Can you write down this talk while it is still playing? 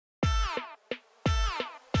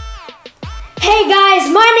Hey guys,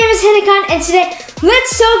 my name is Hina and today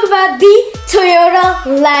let's talk about the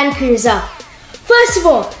Toyota Land Cruiser. First of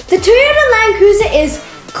all, the Toyota Land Cruiser is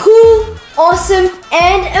cool, awesome,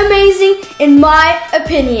 and amazing in my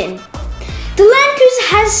opinion. The Land Cruiser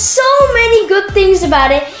has so many good things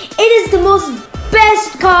about it. It is the most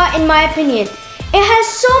best car in my opinion. It has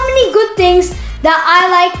so many good things that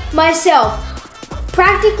I like myself.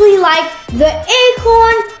 Practically like the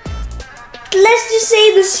acorn, let's just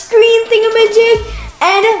say the screen thingamajig,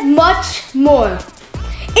 and much more.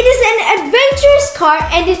 It is an adventurous car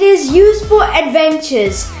and it is used for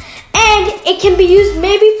adventures. And it can be used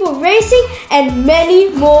maybe for racing and many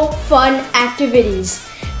more fun activities.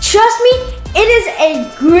 Trust me, it is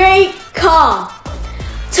a great car.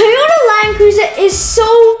 Toyota Land Cruiser is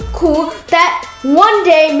so cool that one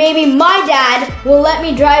day maybe my dad will let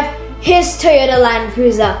me drive his Toyota Land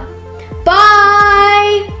Cruiser.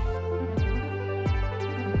 Bye!